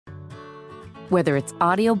Whether it's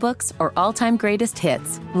audiobooks or all-time greatest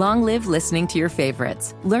hits, long live listening to your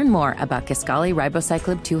favorites. Learn more about Kisqali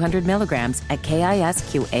Ribociclib 200 milligrams at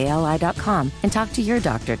KISQALI.com and talk to your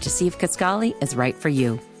doctor to see if Kisqali is right for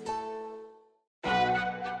you.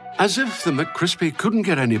 As if the McCrispy couldn't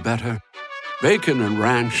get any better, Bacon and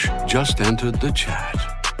Ranch just entered the chat.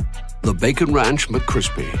 The Bacon Ranch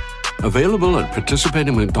McCrispy, available at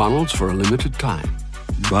participating McDonald's for a limited time.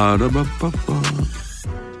 Ba-da-ba-ba-ba.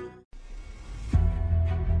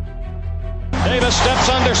 Davis steps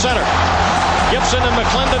under center. Gibson and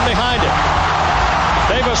McClendon behind him.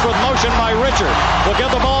 Davis with motion by Richard. Will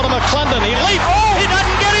give the ball to McClendon. He leaps. Oh, he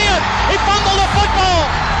doesn't get in. He fumbled the football.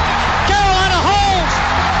 Carolina holds.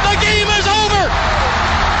 The game is over.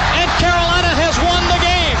 And Carolina has won the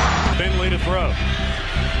game. Finley to throw.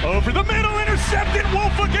 Over the middle, intercepted.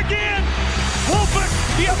 Wolford again. Wolford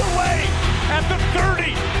the other way at the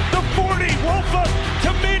 30, the 40. Wolford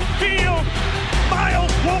to midfield.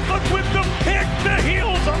 Miles Wolford with the pick. The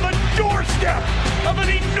Heels on the doorstep of an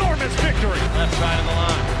enormous victory. Left side of the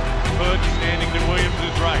line. Hood standing to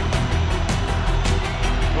Williams' right.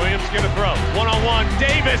 Williams gonna throw. One-on-one.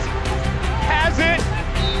 Davis has it.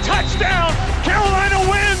 Touchdown. Carolina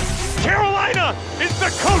wins. Carolina is the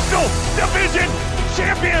Coastal Division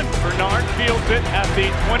champion. Bernard fields it at the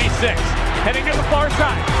 26. Heading to the far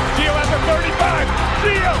side. Gio at the 35.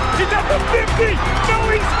 Gio is at the 50. No,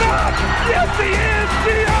 he's not. Yes, he is.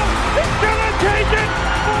 Gio is going to take it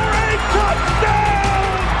for a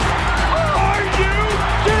touchdown. Are you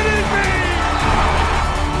kidding me?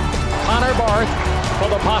 Connor Barth for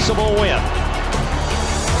the possible win.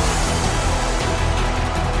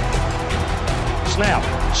 Snap,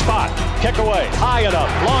 spot, kick away, high enough,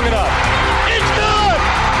 long enough. It's good!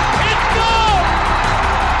 It's good!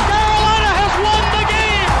 Carolina has won the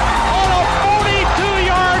game on a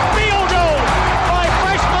 42-yard field goal by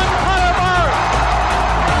freshman Connor Barth.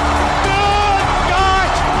 Good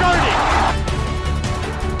gosh, dirty!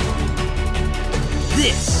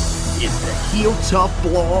 This is the Heel Tough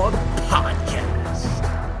Blog Podcast.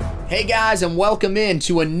 Hey guys, and welcome in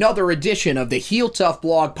to another edition of the Heel Tough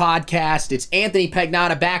Blog Podcast. It's Anthony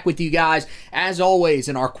Pagnotta back with you guys. As always,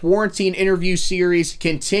 and our quarantine interview series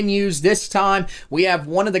continues. This time, we have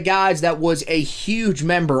one of the guys that was a huge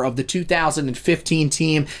member of the 2015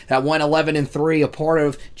 team that went 11-3, a part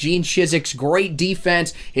of Gene Chizik's great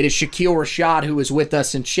defense. It is Shakeel Rashad who is with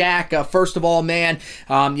us. And Shaq, first of all, man,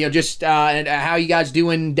 how you guys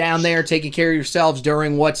doing down there, taking care of yourselves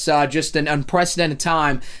during what's just an unprecedented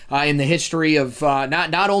time in the history of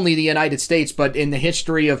not only the United States, but in the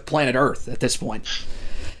history of planet Earth at this point.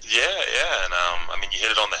 Yeah, and I mean, you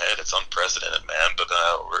hit it on the head. It's unprecedented, man. But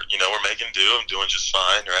we're making do. I'm doing just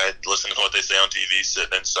fine, right? Listening to what they say on TV,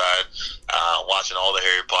 sitting inside, watching all the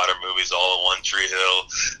Harry Potter movies all at One Tree Hill,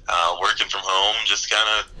 working from home, just kind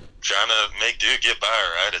of trying to make do, get by,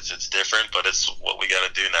 right? It's different, but it's what we got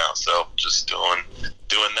to do now. So just doing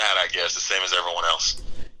that, I guess, the same as everyone else.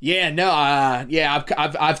 Yeah, no,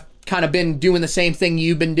 I've kind of been doing the same thing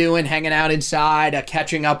you've been doing, hanging out inside,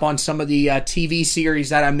 catching up on some of the TV series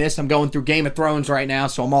that I missed. I'm going through Game of Thrones right now,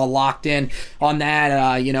 so I'm all locked in on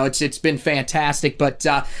that. It's been fantastic, but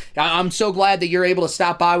I'm so glad that you're able to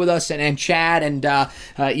stop by with us and chat, and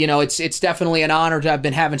it's definitely an honor to have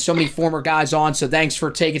been having so many former guys on, so thanks for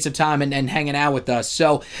taking some time and hanging out with us.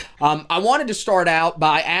 So I wanted to start out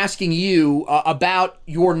by asking you about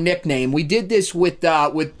your nickname. We did this with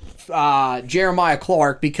Jeremiah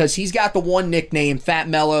Clark, because he's got the one nickname, Fat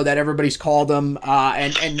Mello, that everybody's called him,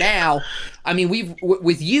 and now, I mean,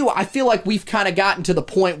 with you, I feel like we've kind of gotten to the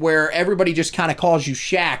point where everybody just kind of calls you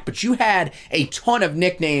Shaq, but you had a ton of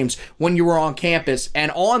nicknames when you were on campus, and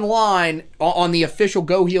online on the official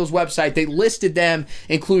Go Heels website, they listed them,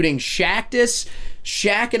 including Shactus,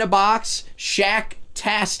 Shaq in a Box,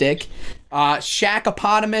 Shaq-tastic,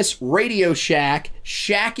 Shaqopotamus, Radio Shack,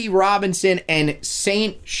 Shacky Robinson, and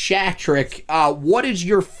Saint Shatrick. What is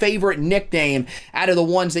your favorite nickname out of the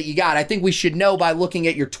ones that you got? I think we should know by looking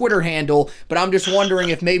at your Twitter handle, but I'm just wondering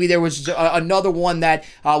if maybe there was another one that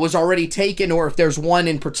was already taken, or if there's one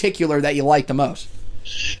in particular that you like the most.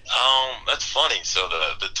 That's funny. So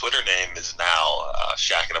the Twitter name is now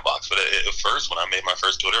Shaq in a Box, but at first, when I made my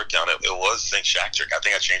first Twitter account, it was St. Shatrick. I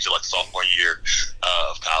think I changed it like sophomore year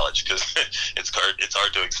of college, because it's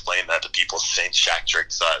hard to explain that to people. St.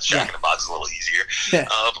 Shatrick, so Shaq in a Box is a little easier. Yeah.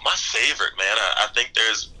 But my favorite, man, I think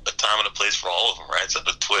there's a time and a place for all of them, right? So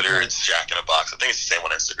the Twitter, it's Shaq in a Box. I think it's the same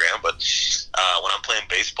on Instagram, but when I'm playing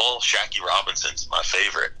baseball, Shacky Robinson's my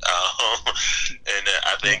favorite. And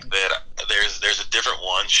I think that there's a different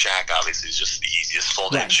one. Shaq obviously is just the easiest.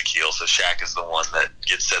 Full name Shakeel, so Shaq is the one that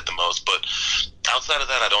gets said the most. But outside of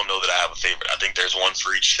that, I don't know that I have a favorite. I think there's one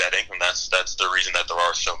for each setting, and that's the reason that there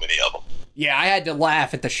are so many of them. Yeah, I had to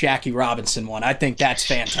laugh at the Shakeel Robinson one. I think that's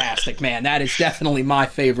fantastic, man. That is definitely my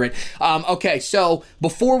favorite. Okay, so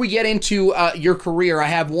before we get into your career, I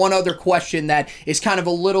have one other question that is kind of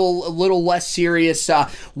a little less serious.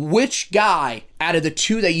 Which guy out of the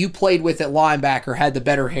two that you played with at linebacker had the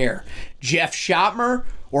better hair? Jeff Schottmer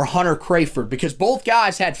or Hunter Crayford? Because both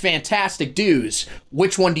guys had fantastic dues.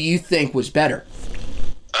 Which one do you think was better?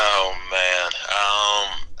 Oh, man.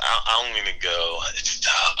 I'm going to go. It's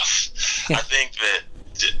tough. I think that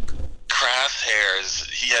Kraft's hair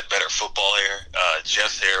he had better football hair.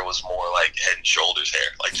 Jeff's hair was more like Head and Shoulders hair.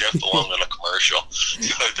 Like Jeff belonged in a commercial. So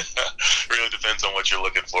it really depends on what you're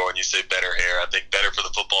looking for when you say better hair. I think better for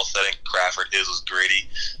the football setting. Crawford, his was gritty.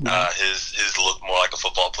 His looked more like a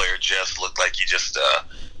football player. Jeff's looked like he just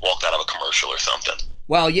walked out of a commercial or something.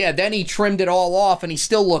 Well, yeah, then he trimmed it all off, and he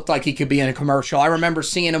still looked like he could be in a commercial. I remember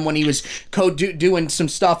seeing him when he was doing some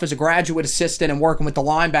stuff as a graduate assistant and working with the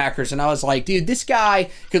linebackers, and I was like, dude, this guy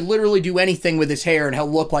could literally do anything with his hair, and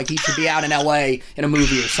he'll look like he should be out in L.A. in a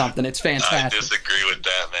movie or something. It's fantastic. I disagree with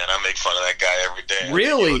that, man. I make fun of that guy every day.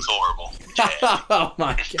 Really? He looks horrible. Oh,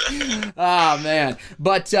 my God. Oh, man.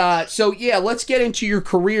 But, so, yeah, let's get into your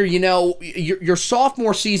career. You know, your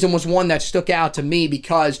sophomore season was one that stuck out to me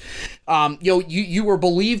because, you were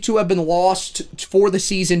believed to have been lost for the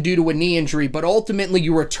season due to a knee injury, but ultimately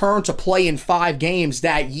you returned to play in 5 games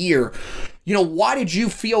that year. You know, why did you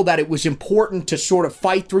feel that it was important to sort of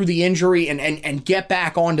fight through the injury and get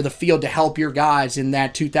back onto the field to help your guys in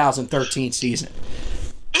that 2013 season?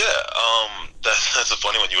 Yeah, that's a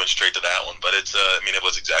funny one. You went straight to that one, but it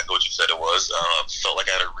was exactly what you said it was. Felt like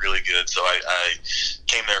I had a really good, so I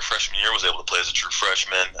came there freshman year, was able to play as a true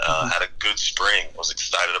freshman, had a good spring, was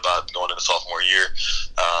excited about going into sophomore year,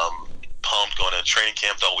 pumped going into training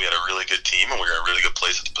camp, thought we had a really good team and we were in a really good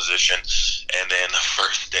place at the position. And then the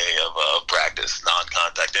first day of practice,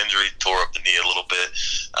 non-contact injury, tore up the knee a little bit.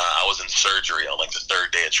 I was in surgery on like the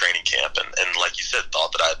 3rd day of training camp, and like you said,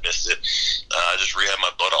 thought that I had missed it. I just rehabbed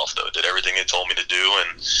my butt off though, did everything they told me to do,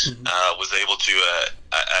 and was able to.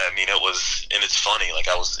 It was, and it's funny. Like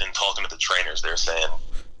I was in talking to the trainers, they're saying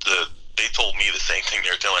they told me the same thing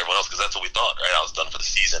they were telling everyone else, because that's what we thought, right? I was done for the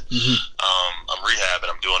season. I'm rehabbing,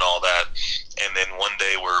 I'm doing all that, and then one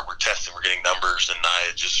day we're testing, we're getting numbers, and I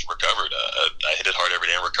had just recovered. I hit it hard every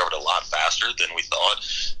day and recovered a lot faster than we thought.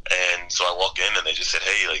 And so I walk in and they just said,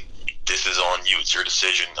 hey, like, this is on you. It's your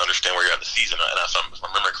decision. Understand where you're at in the season. And if I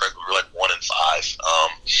remember correctly, we were like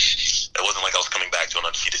 1-5. It wasn't like I was coming back to an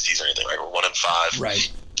undefeated season or anything, right? We're 1-5.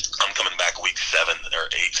 Right. I'm coming back week 7 or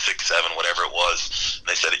 8, 6, 7, whatever it was. And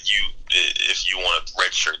they said, if you want a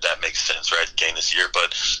red shirt, that makes sense, right? Gain this year.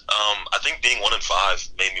 But I think being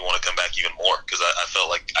 1-5 made me want to come back even more, because I felt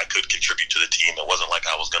like I could contribute to the team. It wasn't like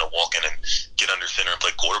I was going to walk in and get under center and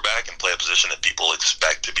play quarterback and play a position that people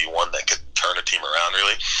expect to be one that could turn a team around,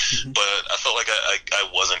 really. But I felt like I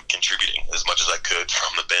wasn't contributing as much as I could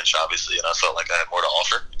from the bench, obviously, and I felt like I had more to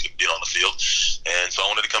offer, could be on the field. And so I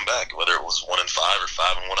wanted to come back, whether it was 1-5 or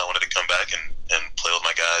 5-1. I wanted to come back and play with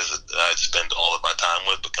my guys that I'd spend all of my time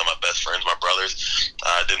with, become my best friends, my brothers.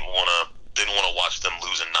 I didn't want to watch them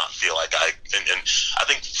lose and not feel like I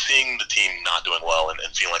think seeing the team not doing well and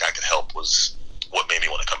feeling like I could help was what made me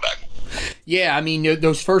want to come back. Yeah, I mean,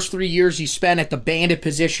 those first 3 years you spent at the bandit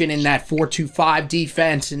position in that 4-2-5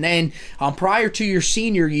 defense, and then prior to your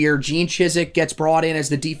senior year, Gene Chizik gets brought in as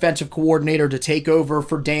the defensive coordinator to take over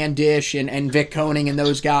for Dan Dish and Vic Koenig and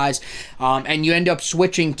those guys, and you end up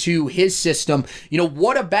switching to his system. You know,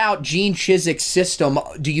 what about Gene Chizik's system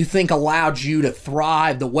do you think allowed you to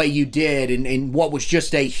thrive the way you did in what was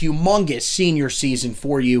just a humongous senior season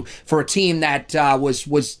for you, for a team that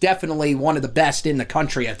was definitely one of the best in the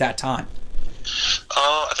country at that time?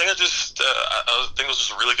 I think I think it was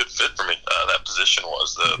just a really good fit for me. That position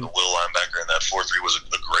was the will linebacker, and that 4-3 was a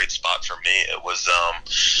great spot for me. It was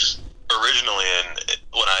originally, and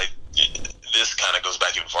when this kind of goes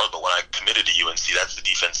back even farther, but when I committed to UNC, that's the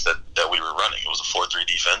defense that we were running. It was a 4-3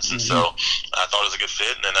 defense, and so I thought it was a good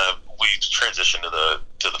fit. And then we transitioned to the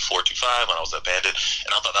 4-2-5 when I was at Bandit,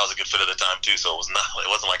 and I thought that was a good fit at the time too. So it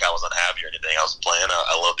wasn't like I was unhappy or anything. I was playing.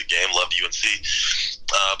 I loved the game, loved UNC.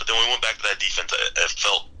 But then when we went back to that defense, it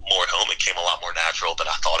felt more at home. It came a lot more natural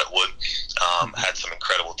than I thought it would. Had some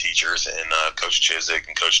incredible teachers in Coach Chizik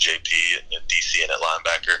and Coach JP and DC and at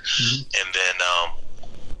linebacker. And then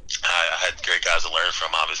I had great guys to learn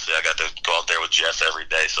from. Obviously, I got to go out there with Jeff every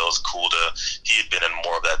day, so it was cool he had been in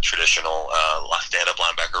more of that traditional stand-up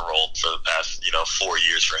linebacker role for the past, 4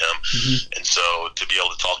 years for him. Mm-hmm. And so to be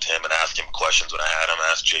able to talk to him and ask him questions when I had him,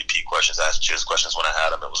 ask JP questions, ask Chiz questions when I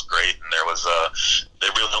had him, it was great. And they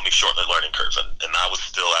really helped me shorten the learning curve. And I was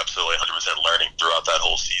still absolutely 100% learning throughout that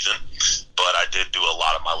whole season. But I did do a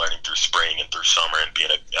lot of my learning through spring and through summer, and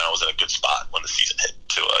I was in a good spot when the season hit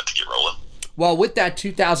to get rolling. Well, with that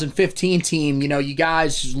 2015 team, you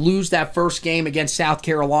guys lose that first game against South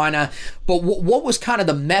Carolina. But what was kind of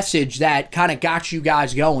the message that kind of got you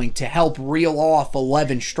guys going to help reel off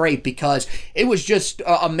 11 straight? Because it was just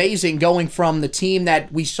amazing going from the team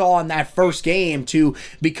that we saw in that first game to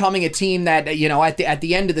becoming a team that, at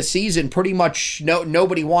the end of the season, pretty much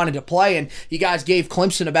nobody wanted to play. And you guys gave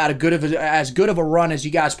Clemson about as good of a run as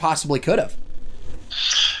you guys possibly could have.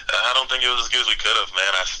 I don't think it was as good as we could have,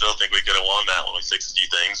 man. I still think we could have won that when we fixed a few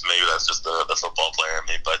things. Maybe that's just the football player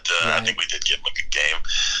in me, but right. I think we did give them a good game.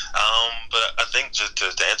 But I think to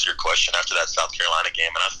answer your question, after that South Carolina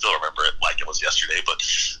game, and I still remember it like it was yesterday, but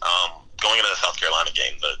going into the South Carolina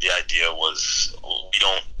game, the idea was we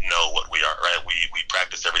don't know what we are, right? We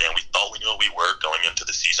practiced every day, and we thought we knew what we were going into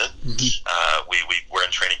the season. Mm-hmm. We're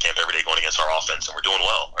in training camp every day going against our offense, and we're doing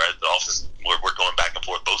well, right? The offense, we're going back and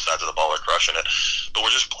forth. Both sides of the ball are crushing it, but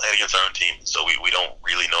we're just playing against our own team, so we don't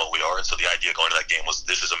really know what we are. And so the idea going to that game was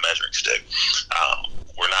this is a measuring stick.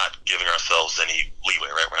 We're not giving ourselves any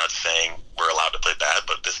leeway, right? We're not saying we're allowed to play bad,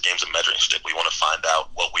 but this game's a measuring stick. We want to find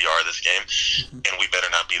out what we are this game, and we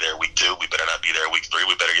better not be there week 2. We better not be there week 3.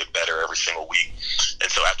 We better get better every single week. And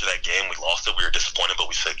so after that game, we lost it. We were disappointed, but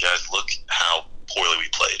we said, guys, look how poorly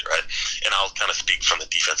we played, right? And I'll kind of speak from the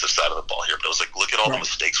defensive side of the ball here, but it was like, look at all the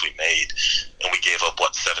mistakes we made, and we gave up,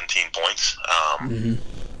 17 points?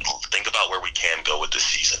 Think about where we can go with this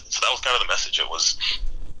season. So that was kind of the message. It was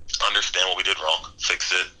understand what we did wrong,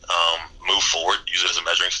 fix it, move forward, use it as a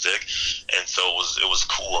measuring stick. And so it was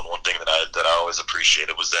cool. And one thing that I always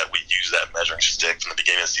appreciated was that we used that measuring stick from the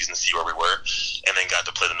beginning of the season to see where we were, and then got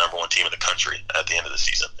to play the number 1 team in the country at the end of the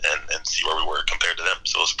season and see where we were compared to them.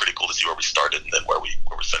 So it was pretty cool to see where we started and then where we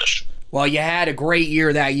finished. Well, you had a great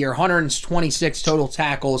year that year, 126 total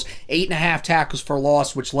tackles, 8.5 tackles for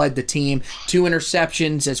loss, which led the team, 2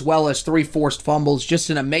 interceptions, as well as 3 forced fumbles. Just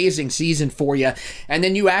an amazing season for you. And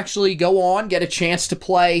then you actually go on, get a chance to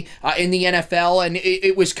play in the NFL, and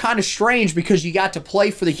it was kind of strange because you got to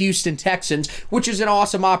play for the Houston Texans, which is an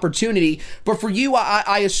awesome opportunity. But for you,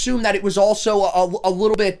 I assume that it was also a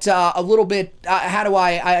little bit of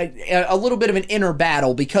an inner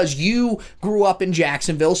battle because you grew up in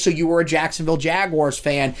Jacksonville, so you were a Jacksonville Jaguars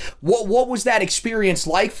fan. What was that experience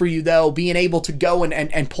like for you, though, being able to go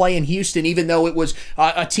and play in Houston, even though it was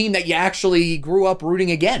a team that you actually grew up rooting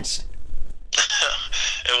against?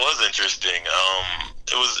 It was interesting.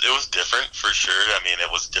 It was different for sure. I mean,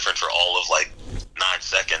 it was different for all of 9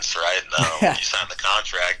 seconds, right? You sign the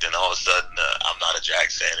contract, and all of a sudden, I'm not a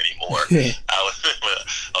Jags fan anymore. I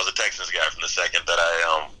was a Texans guy from the second that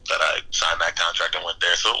I signed that contract and went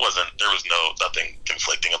there. So there was nothing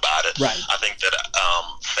conflicting about it. Right. I think that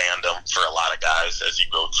fandom for a lot of guys, as you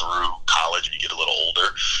go through college and you get a little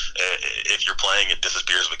older, if you're playing, it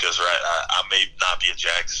disappears because, right, I may not be a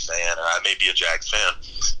Jags fan, or I may be a Jags fan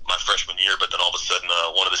my freshman year, but then all of a sudden,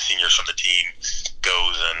 one of the seniors from the team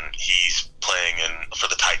goes and he's playing for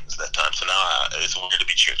the Titans that time. So now it's weird to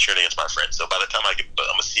be cheering against my friends. So by the time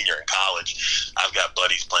I'm a senior in college, I've got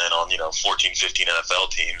buddies playing on 14, 15 NFL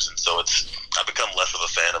teams, and so I've become less of a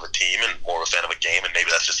fan of a team and more of a fan of a game. And maybe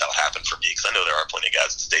that's just how it happened for me, because I know there are plenty of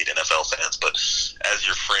guys that stayed NFL fans. But as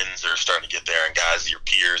your friends are starting to get there, and guys, your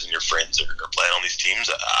peers and your friends are playing on these teams,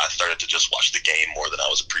 I started to just watch the game more than I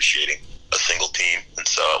was appreciating a single team. And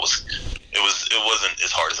so it wasn't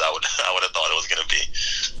as hard as I would have thought it was going to be.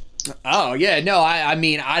 Oh, yeah, no, I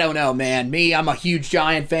mean, I don't know, man. I'm a huge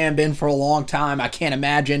Giant fan, been for a long time. I can't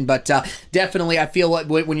imagine, but definitely I feel like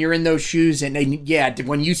when you're in those shoes, and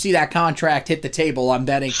when you see that contract hit the table, I'm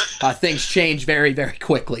betting things change very, very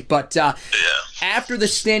quickly. But after the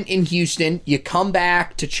stint in Houston, you come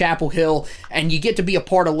back to Chapel Hill, and you get to be a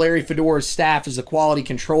part of Larry Fedora's staff as the quality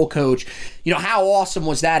control coach. How awesome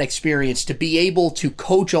was that experience to be able to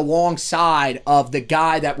coach alongside of the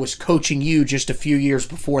guy that was coaching you just a few years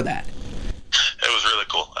before that? It was really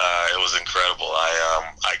cool. It was incredible.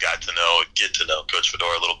 I got to get to know Coach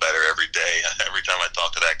Fedora a little better every day. Every time I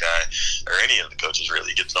talk to that guy, or any of the coaches really,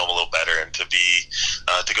 you get to know him a little better. And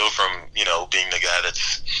to go from being the guy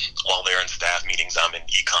that's, while they're in staff meetings, I'm in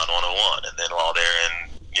Econ 101, and then while they're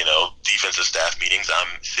in defensive staff meetings,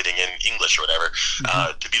 I'm sitting in English or whatever,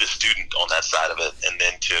 to be the student on that side of it, and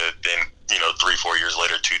then to 3-4 years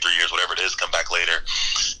later, 2-3 years, whatever it is, come back later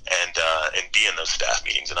and be in those staff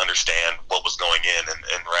meetings and understand what was going in.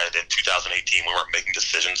 And right in 2018, we weren't making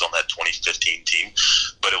decisions on that 2015 team,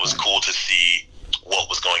 but it was cool to see what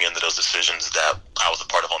was going into those decisions that I was a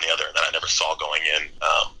part of on the other and that I never saw going in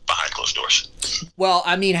behind closed doors. Well,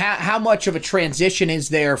 I mean, how much of a transition is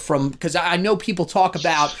there from, because I know people talk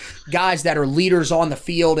about guys that are leaders on the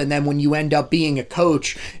field, and then when you end up being a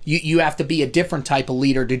coach, you have to be a different type of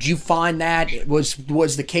leader. Did you find that was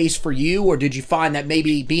the case for you, or did you find that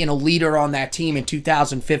maybe being a leader on that team in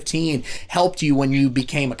 2015 helped you when you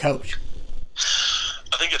became a coach?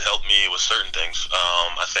 I think it helped me with certain things.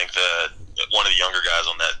 I think that one of the younger guys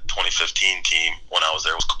on that 2015 team when I was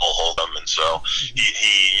there was Cole Holcomb, and so he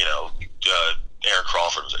Aaron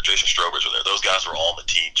Crawford was there, Jason Strobers were there. Those guys were all on the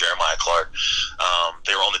team. Jeremiah Clark,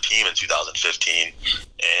 they were on the team in 2015,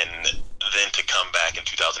 and then to come back in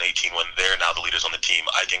 2018 when they're now the leaders on the team,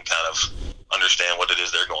 I can kind of understand what it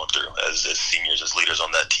is they're going through as seniors, as leaders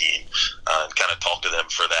on that team, and kind of talk to them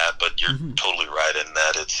for that. But you're totally right in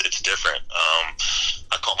that it's different.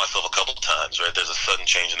 I caught myself a couple times, right? There's a sudden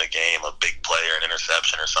change in the game, a big play or an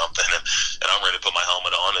interception or something, and I'm ready to put my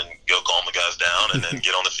helmet on and go calm the guys down and then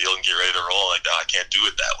get on the field and get ready to roll. Like, no, I can't do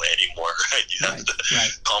it that way anymore, right? You have to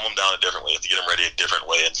calm them down a different way. You have to get them ready a different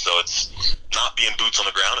way. And so it's not being boots on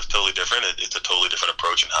the ground. It's totally different. It's a totally different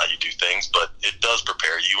approach in how you do things, but it does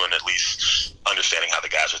prepare you and at least understanding how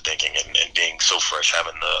the guys are thinking and being so fresh,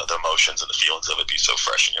 having the emotions and the feelings of it be so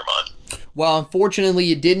fresh in your mind. Well, unfortunately,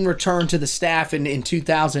 you didn't return to the staff in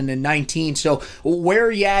 2019. So where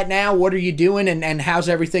are you at now? What are you doing? And how's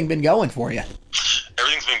everything been going for you?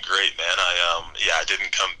 Everything's been great, man. I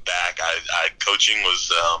didn't come back. Coaching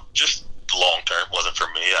was just long-term. Wasn't for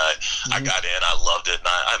me. I got in. I loved it. And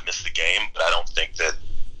I missed the game, but I don't think that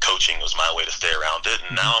coaching was my way to stay around it.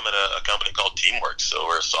 And now I'm at a company called Teamworks. So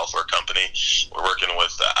we're a software company. We're working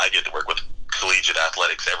with, I get to work with collegiate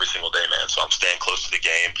athletics every single day, man. So I'm staying close to the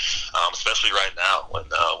game, especially right now when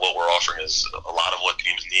what we're offering is a lot of what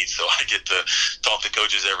teams need. So I get to talk to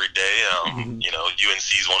coaches every day. UNC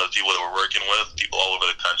is one of the people that we're working with, people all over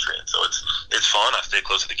the country. And so it's fun. I stay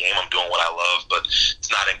close to the game. I'm doing what I love, but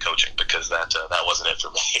it's not in coaching because that wasn't it for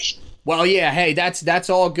me. Well, yeah, hey, that's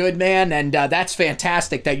all good, man, and that's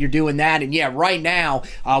fantastic that you're doing that. And yeah, right now,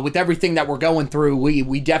 with everything that we're going through,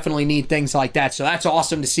 we definitely need things like that. So that's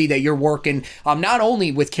awesome to see that you're working not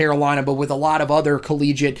only with Carolina, but with a lot of other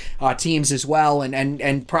collegiate teams as well,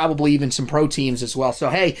 and probably even some pro teams as well. So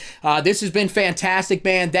hey, this has been fantastic,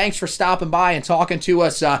 man. Thanks for stopping by and talking to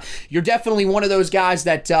us. You're definitely one of those guys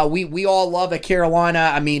that we all love at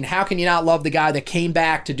Carolina. I mean, how can you not love the guy that came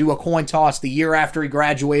back to do a coin toss the year after he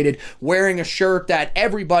graduated, wearing a shirt that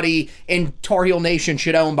everybody in Tar Heel Nation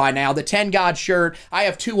should own by now, the 10 God shirt. I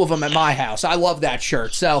have 2 of them at my house. I love that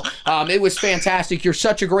shirt. So it was fantastic. You're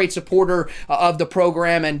such a great supporter of the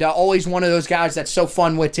program, and always one of those guys that's so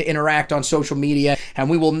fun with to interact on social media, and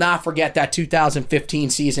we will not forget that 2015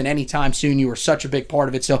 season anytime soon. You were such a big part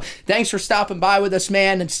of it. So thanks for stopping by with us,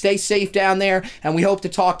 man, and stay safe down there, and we hope to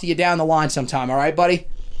talk to you down the line sometime. All right, buddy?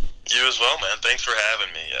 You as well, man. Thanks for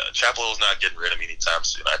having me. Chapel Hill's not getting rid of me anytime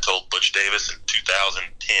soon. I told Butch Davis in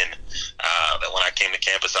 2010 that when I came to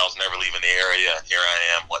campus, I was never leaving the area. And here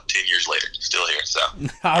I am, 10 years later, still here. So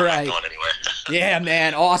all right. I'm not going anywhere. Yeah,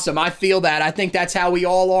 man. Awesome. I feel that. I think that's how we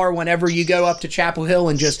all are whenever you go up to Chapel Hill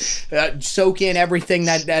and just soak in everything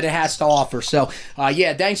that it has to offer. So,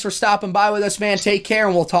 yeah, thanks for stopping by with us, man. Take care,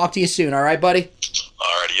 and we'll talk to you soon. All right, buddy?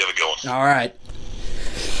 All right. You have a good one. All right.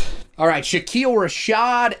 All right, Shakeel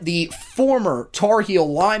Rashad, the former Tar Heel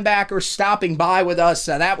linebacker, stopping by with us.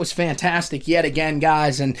 That was fantastic yet again,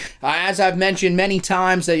 guys. And as I've mentioned many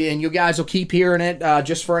times, and you guys will keep hearing it,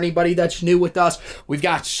 just for anybody that's new with us, we've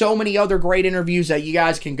got so many other great interviews that you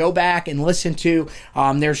guys can go back and listen to.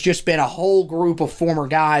 There's just been a whole group of former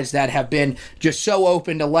guys that have been just so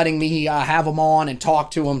open to letting me have them on and talk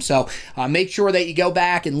to them. So make sure that you go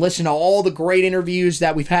back and listen to all the great interviews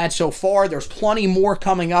that we've had so far. There's plenty more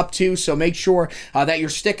coming up too. So make sure that you're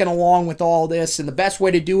sticking along with all this. And the best way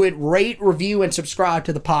to do it, rate, review, and subscribe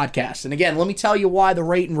to the podcast. And again, let me tell you why the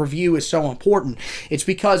rate and review is so important. It's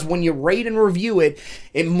because when you rate and review it,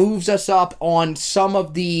 it moves us up on some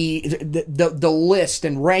of the list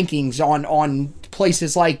and rankings on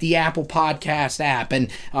places like the Apple Podcast app and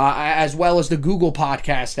as well as the Google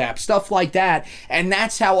Podcast app, stuff like that. And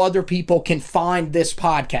that's how other people can find this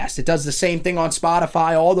podcast. It does the same thing on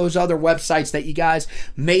Spotify, all those other websites that you guys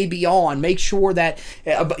may be on. Make sure that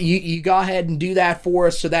you go ahead and do that for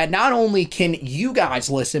us so that not only can you guys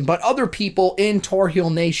listen, but other people in Tar Heel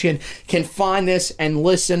Nation can find this and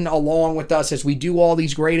listen along with us as we do all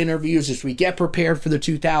these great interviews, as we get prepared for the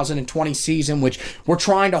 2020 season, which we're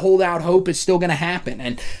trying to hold out hope is still going to happen.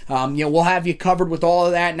 And we'll have you covered with all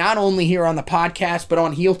of that, not only here on the podcast, but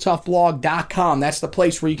on HeelToughBlog.com. That's the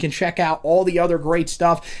place where you can check out all the other great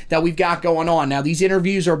stuff that we've got going on. Now, these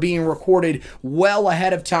interviews are being recorded well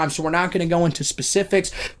ahead of time, so we're not going to go into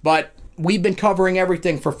specifics, but we've been covering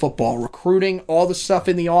everything for football, recruiting, all the stuff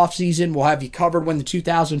in the offseason. We'll have you covered when the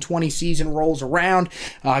 2020 season rolls around,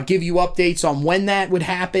 give you updates on when that would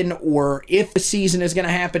happen or if the season is going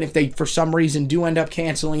to happen, if they, for some reason, do end up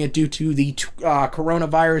canceling it due to the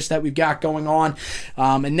coronavirus that we've got going on.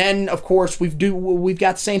 And then, of course, we've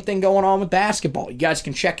got the same thing going on with basketball. You guys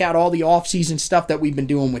can check out all the offseason stuff that we've been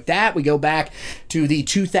doing with that. We go back to the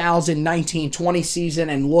 2019-20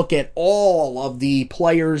 season and look at all of the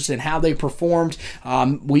players and how they performed.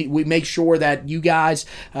 We make sure that you guys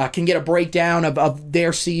can get a breakdown of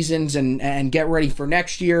their seasons and get ready for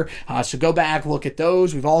next year. So go back, look at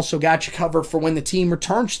those. We've also got you covered for when the team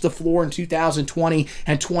returns to the floor in 2020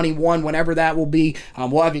 and 21, whenever that will be.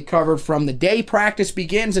 We'll have you covered from the day practice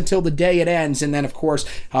begins until the day it ends. And then, of course,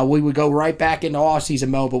 we would go right back into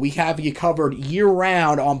off-season mode. But we have you covered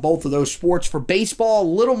year-round on both of those sports. For baseball, a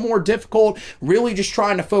little more difficult. Really just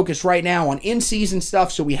trying to focus right now on in-season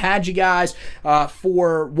stuff. So we had you guys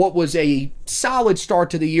for what was a solid start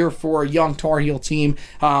to the year for a young Tar Heel team,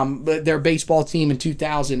 their baseball team in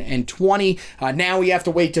 2020. Now we have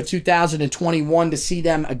to wait till 2021 to see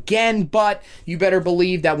them again, but you better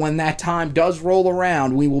believe that when that time does roll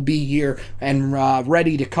around, we will be here and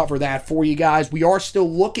ready to cover that for you guys. We are still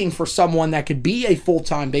looking for someone that could be a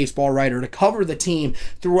full-time baseball writer to cover the team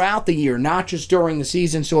throughout the year, not just during the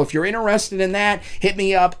season. So if you're interested in that, hit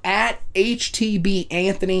me up at HTB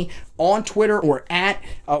Anthony on Twitter or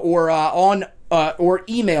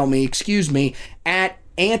email me, at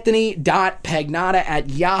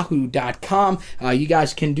anthony.pagnotta@yahoo.com. You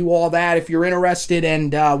guys can do all that if you're interested,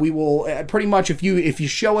 and we will pretty much, if you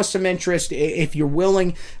show us some interest, if you're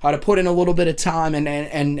willing to put in a little bit of time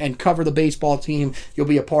and cover the baseball team, you'll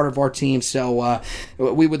be a part of our team. So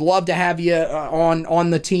we would love to have you on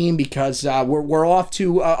the team, because we're off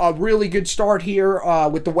to a really good start here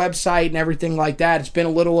with the website and everything like that. It's been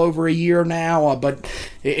a little over a year now, but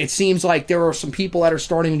it seems like there are some people that are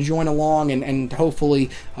starting to join along, and hopefully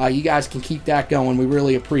you guys can keep that going. We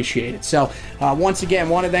really appreciate it. So once again,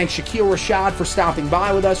 want to thank Shakeel, Rashad for stopping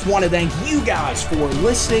by with us. Want to thank you guys for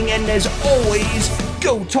listening, and as always,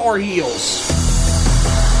 go Tar Heels!